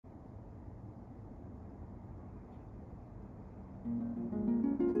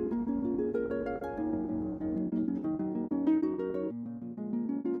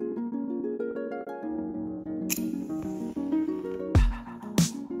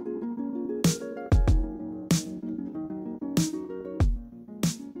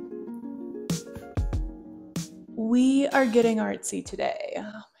are getting artsy today. Oh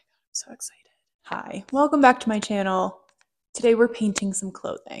my god, I'm so excited. Hi, welcome back to my channel. Today we're painting some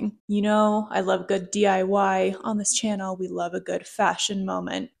clothing. You know, I love good DIY on this channel. We love a good fashion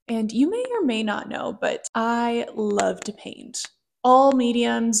moment. And you may or may not know, but I love to paint. All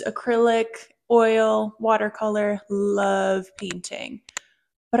mediums, acrylic, oil, watercolor, love painting.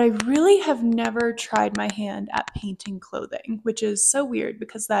 But I really have never tried my hand at painting clothing, which is so weird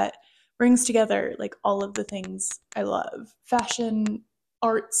because that brings together like all of the things I love. Fashion,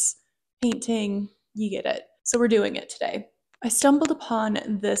 arts, painting, you get it. So we're doing it today. I stumbled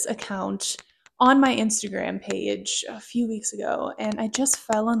upon this account on my Instagram page a few weeks ago, and I just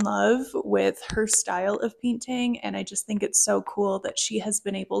fell in love with her style of painting, and I just think it's so cool that she has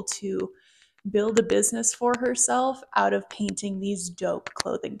been able to build a business for herself out of painting these dope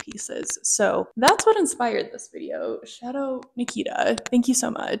clothing pieces. So that's what inspired this video. Shout out Nikita. Thank you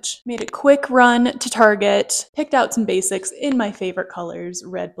so much. Made a quick run to Target, picked out some basics in my favorite colors,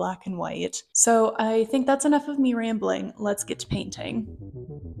 red, black, and white. So I think that's enough of me rambling. Let's get to painting.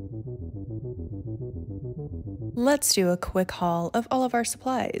 Let's do a quick haul of all of our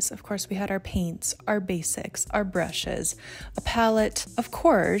supplies. Of course, we had our paints, our basics, our brushes, a palette, of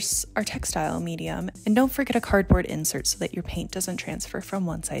course, our textile medium, and don't forget a cardboard insert so that your paint doesn't transfer from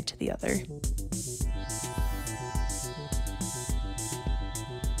one side to the other.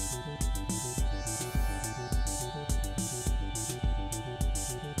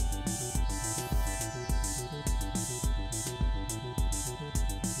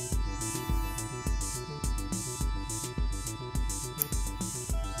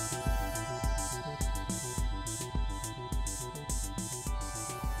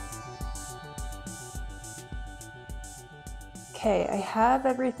 Okay, I have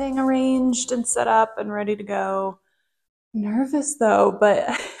everything arranged and set up and ready to go. I'm nervous though,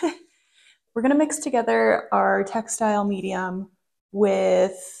 but we're gonna mix together our textile medium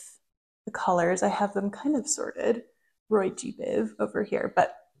with the colors. I have them kind of sorted. Roy G. Biv over here,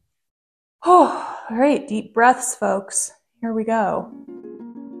 but oh, all right, deep breaths, folks. Here we go.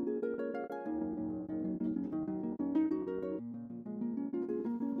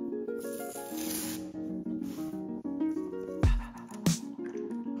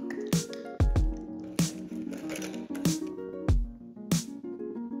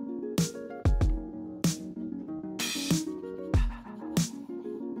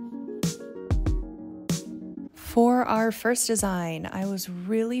 For our first design, I was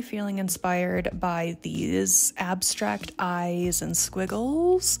really feeling inspired by these abstract eyes and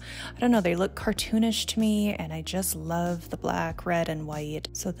squiggles. I don't know, they look cartoonish to me, and I just love the black, red, and white,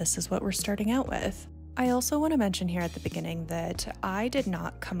 so this is what we're starting out with. I also want to mention here at the beginning that I did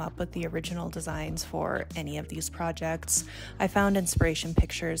not come up with the original designs for any of these projects. I found inspiration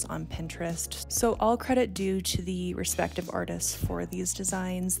pictures on Pinterest, so all credit due to the respective artists for these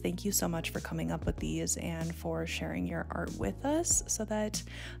designs. Thank you so much for coming up with these and for sharing your art with us so that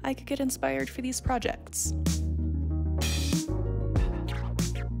I could get inspired for these projects.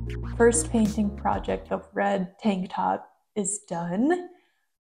 First painting project of red tank top is done.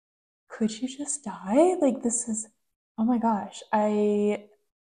 Could you just die? Like, this is, oh my gosh, I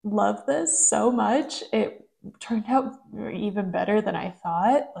love this so much. It turned out even better than I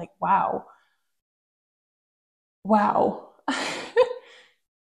thought. Like, wow. Wow.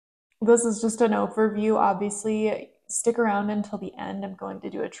 This is just an overview. Obviously, stick around until the end. I'm going to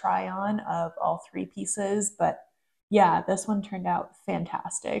do a try on of all three pieces, but yeah, this one turned out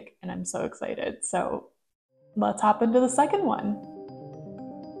fantastic and I'm so excited. So let's hop into the second one.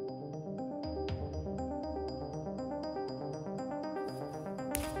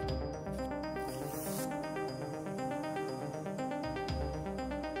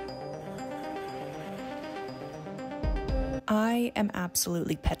 I am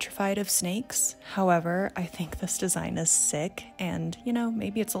absolutely petrified of snakes. However, I think this design is sick, and you know,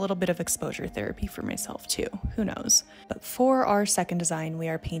 maybe it's a little bit of exposure therapy for myself too. Who knows? But for our second design, we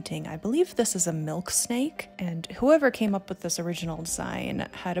are painting, I believe this is a milk snake, and whoever came up with this original design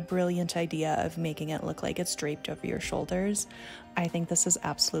had a brilliant idea of making it look like it's draped over your shoulders. I think this is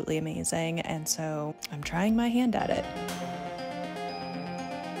absolutely amazing, and so I'm trying my hand at it.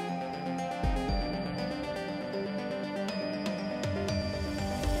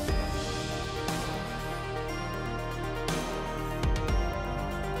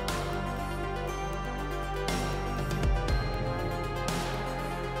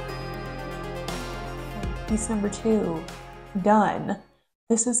 Piece number 2, done.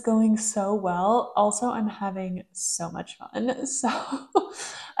 This is going so well. Also, I'm having so much fun. So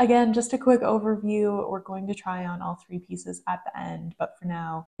again, just a quick overview. We're going to try on all three pieces at the end, but for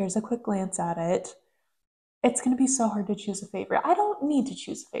now, here's a quick glance at it. It's gonna be so hard to choose a favorite. I don't need to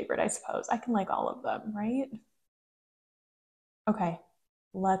choose a favorite, I suppose. I can like all of them, right? Okay,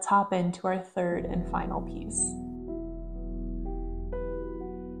 let's hop into our third and final piece.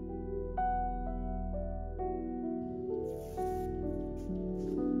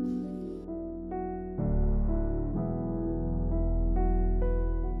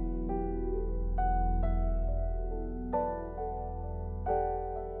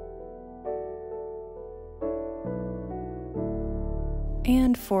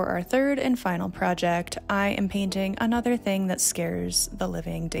 And for our third and final project, I am painting another thing that scares the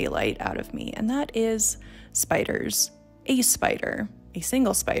living daylight out of me, and that is spiders. A spider, a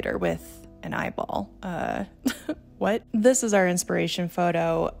single spider with an eyeball. What? This is our inspiration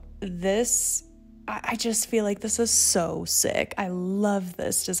photo. I just feel like this is so sick. I love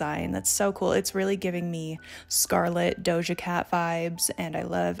this design. That's so cool. It's really giving me Scarlet Doja Cat vibes, and I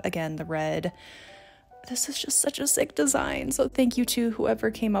love, again, the red. This is just such a sick design. So thank you to whoever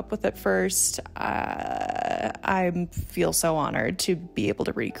came up with it first. I feel so honored to be able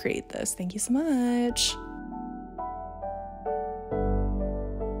to recreate this. Thank you so much.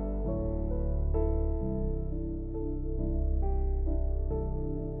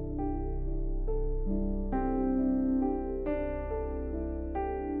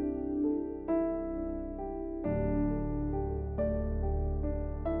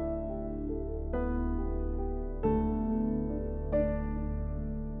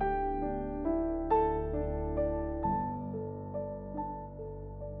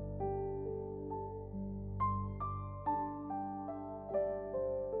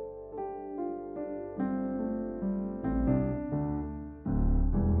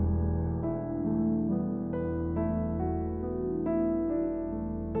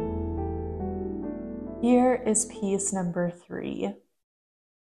 Here is piece number 3.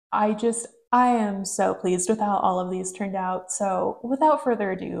 I am so pleased with how all of these turned out. So without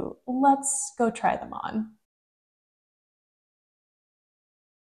further ado, let's go try them on.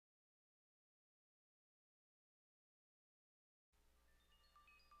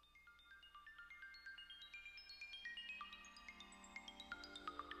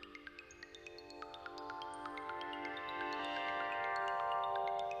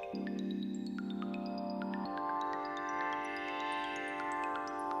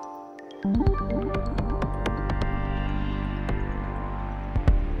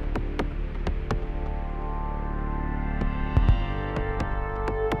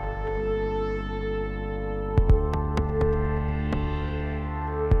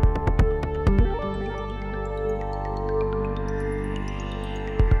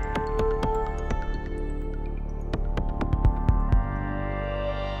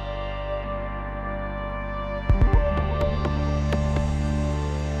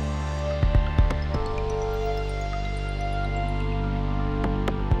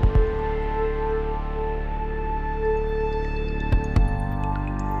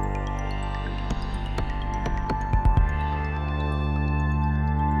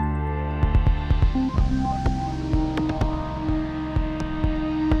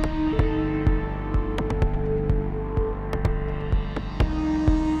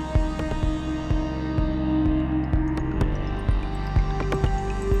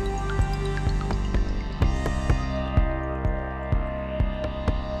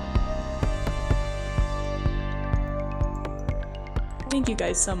 Thank you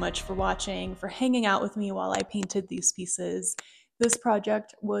guys so much for watching, for hanging out with me while I painted these pieces. This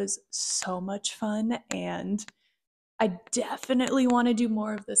project was so much fun, and I definitely want to do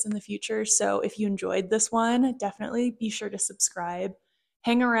more of this in the future. So if you enjoyed this one, definitely be sure to subscribe.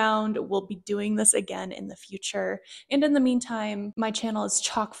 Hang around, we'll be doing this again in the future. And in the meantime, my channel is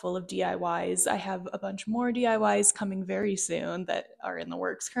chock full of DIYs. I have a bunch more DIYs coming very soon that are in the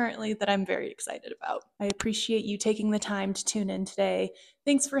works currently that I'm very excited about. I appreciate you taking the time to tune in today.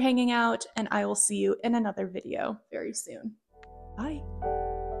 Thanks for hanging out, and I will see you in another video very soon. Bye.